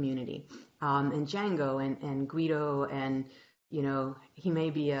Python community, and Django and Guido, and, he may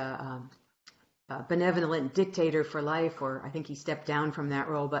be a benevolent dictator for life, or I think he stepped down from that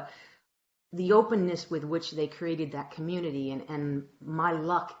role, but the openness with which they created that community, and my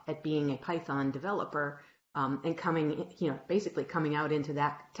luck at being a Python developer, and basically coming out into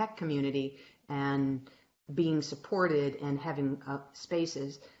that tech community and being supported and having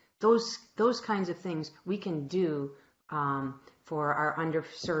spaces, those kinds of things we can do for our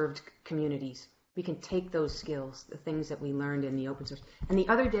underserved communities. We can take those skills, the things that we learned in the open source. And the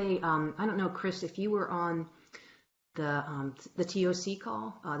other day, I don't know, Chris, if you were on the TOC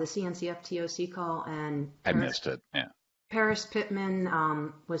call, the CNCF TOC call, and I missed it. Yeah. Paris Pittman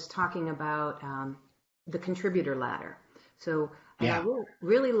was talking about the contributor ladder. So I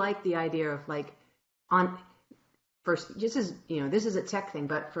really like the idea of this is a tech thing,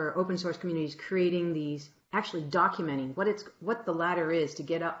 but for open source communities, creating these, actually documenting what the ladder is to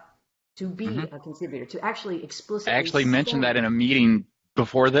get up to be a contributor, to actually explicitly. I actually mentioned that in a meeting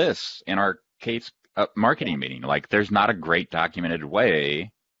before this, in our case marketing meeting. Like, there's not a great documented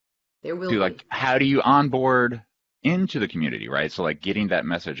way to how do you onboard into the community, right? So like getting that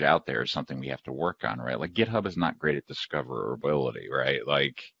message out there is something we have to work on, right? Like GitHub is not great at discoverability, right?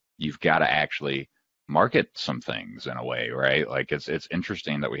 Like, you've got to actually market some things in a way, right? Like, it's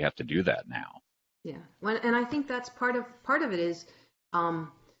interesting that we have to do that now. Yeah, and I think that's part of it is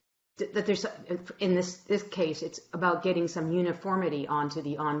that there's, in this case, it's about getting some uniformity onto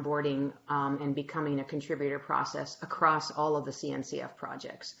the onboarding and becoming a contributor process across all of the CNCF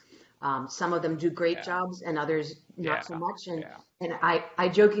projects. Some of them do great jobs and others not so much. And I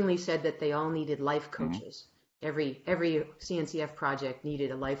jokingly said that they all needed life coaches. Every CNCF project needed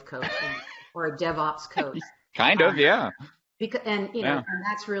a life coach or a DevOps coach. Kind of, yeah. And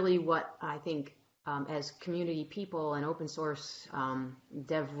that's really what I think. As community people and open source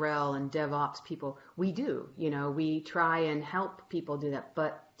DevRel and DevOps people, we do. We try and help people do that,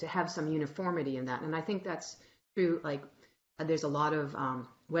 but to have some uniformity in that. And I think that's true. Like, there's a lot of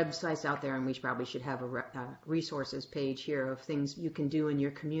websites out there, and we probably should have a resources page here of things you can do in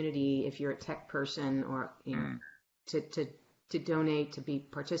your community if you're a tech person, or to donate, to be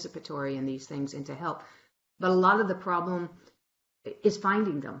participatory in these things and to help. But a lot of the problem is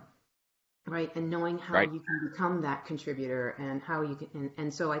finding them. Right, and knowing how you can become that contributor, and how you can,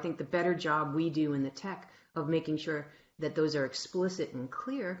 and so I think the better job we do in the tech of making sure that those are explicit and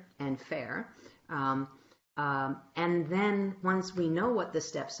clear and fair, and then once we know what the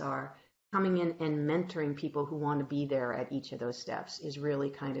steps are, coming in and mentoring people who want to be there at each of those steps is really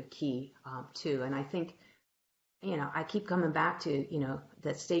kind of key too. And I think, I keep coming back to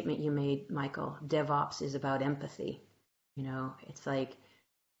that statement you made, Michael. DevOps is about empathy. It's like,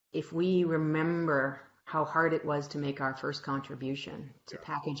 if we remember how hard it was to make our first contribution, to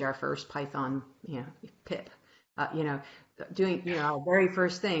package our first Python, pip, doing, our very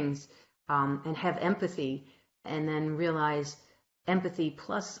first things, and have empathy, and then realize empathy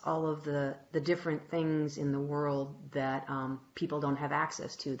plus all of the different things in the world that people don't have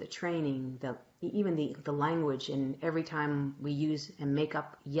access to, the training, even the language, and every time we use and make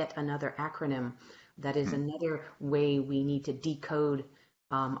up yet another acronym, that is another way we need to decode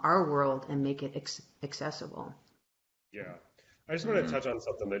our world and make it accessible. Yeah, I just want to touch on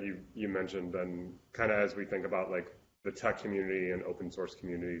something that you mentioned, and kind of as we think about like the tech community and open source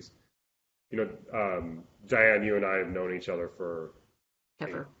communities. Diane, you and I have known each other for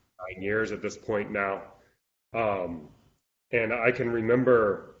 9 years at this point now, and I can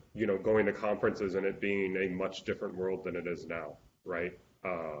remember going to conferences and it being a much different world than it is now, right?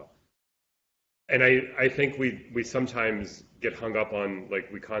 And I think we sometimes get hung up on, like,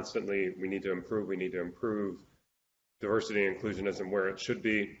 we need to improve. Diversity and inclusion isn't where it should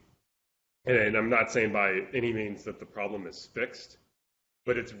be. And I'm not saying by any means that the problem is fixed,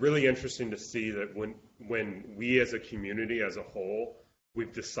 but it's really interesting to see that when we as a community as a whole,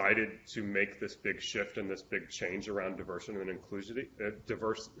 we've decided to make this big shift and this big change around diversity and inclusion,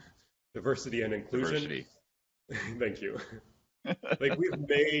 Diversity and inclusion. Diversity. Thank you. Like we've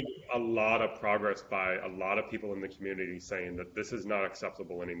made a lot of progress by a lot of people in the community saying that this is not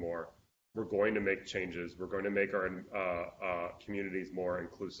acceptable anymore. We're going to make changes. We're going to make our communities more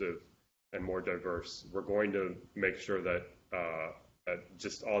inclusive and more diverse. We're going to make sure that that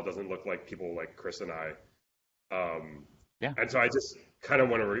just all doesn't look like people like Chris and I. Yeah. And so I just kind of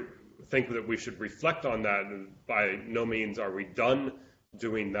want to think that we should reflect on that. And by no means are we done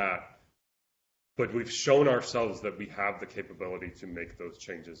doing that. But we've shown ourselves that we have the capability to make those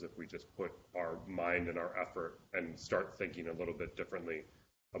changes if we just put our mind and our effort and start thinking a little bit differently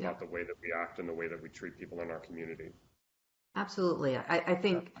about the way that we act and the way that we treat people in our community. Absolutely. I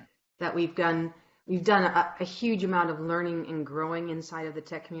think that we've done a huge amount of learning and growing inside of the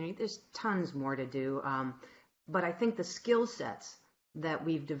tech community. There's tons more to do. But I think the skill sets that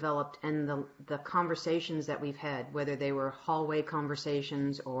we've developed and the conversations that we've had, whether they were hallway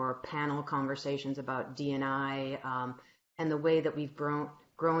conversations or panel conversations about D&I, and the way that we've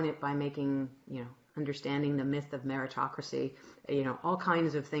grown it by making, understanding the myth of meritocracy, all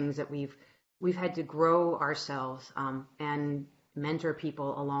kinds of things that we've had to grow ourselves and mentor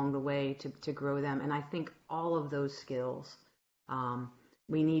people along the way to grow them. And I think all of those skills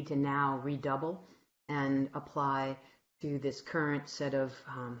we need to now redouble and apply to this current set of,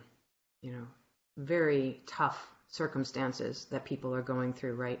 very tough circumstances that people are going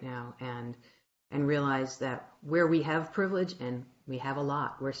through right now, and realize that where we have privilege, and we have a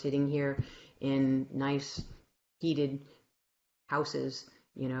lot, we're sitting here in nice heated houses,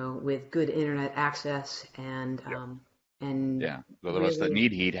 with good internet access, and those of us that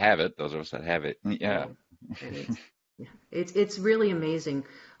need heat have it. Those of us that have it, and it's really amazing,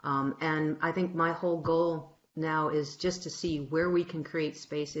 and I think my whole goal now is just to see where we can create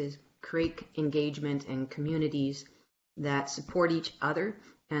spaces, create engagement and communities that support each other,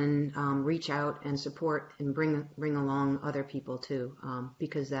 and reach out and support and bring along other people too,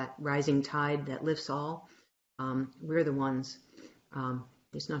 because that rising tide that lifts all, we're the ones.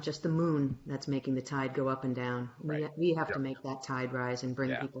 It's not just the moon that's making the tide go up and down. Right. We have to make that tide rise and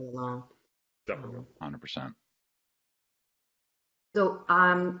bring people along. Definitely. 100%. So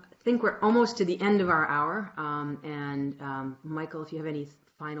I think we're almost to the end of our hour. And Michael, if you have any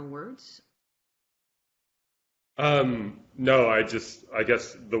final words? No, I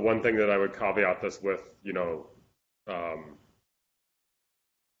guess the one thing that I would caveat this with,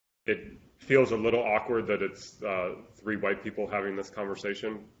 it feels a little awkward that it's three white people having this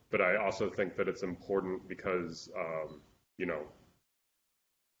conversation, but I also think that it's important because,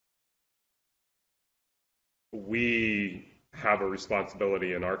 we have a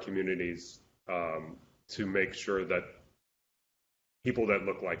responsibility in our communities to make sure that people that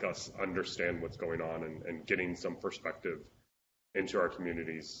look like us understand what's going on, and getting some perspective into our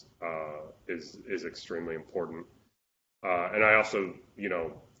communities is extremely important. And I also,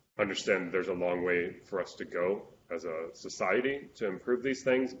 understand there's a long way for us to go as a society to improve these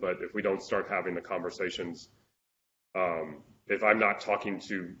things, but if we don't start having the conversations, if I'm not talking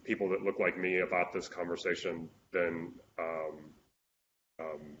to people that look like me about this conversation, then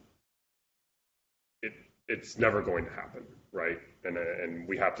it's never going to happen, right? And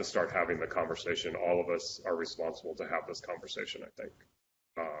we have to start having the conversation. All of us are responsible to have this conversation, I think,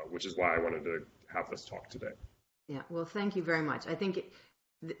 which is why I wanted to have this talk today. Yeah, well, thank you very much. I think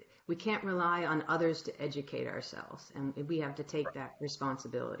we can't rely on others to educate ourselves, and we have to take that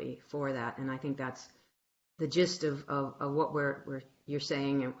responsibility for that. And I think that's the gist of what you're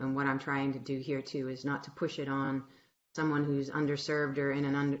saying, and what I'm trying to do here too, is not to push it on someone who's underserved or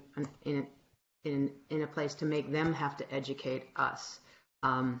in a place to make them have to educate us.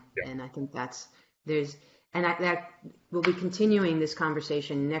 And I think that we'll be continuing this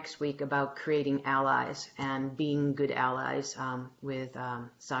conversation next week about creating allies and being good allies with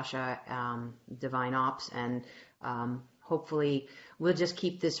Sasha, Divine Ops, and hopefully we'll just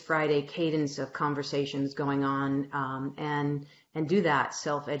keep this Friday cadence of conversations going on, and do that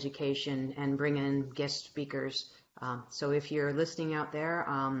self-education and bring in guest speakers. So if you're listening out there,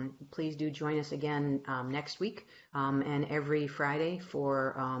 please do join us again next week, and every Friday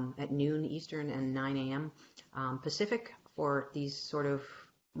for at noon Eastern and 9 a.m. Pacific for these sort of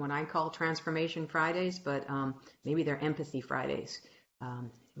what I call Transformation Fridays, but maybe they're Empathy Fridays.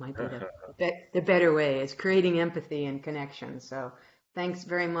 Might be the better way. It's creating empathy and connection. So thanks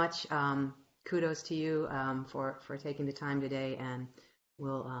very much. Kudos to you for taking the time today, and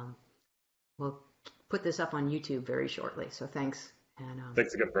we'll put this up on YouTube very shortly. So thanks. And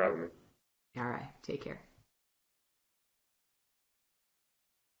thanks again for having me. All right. Take care.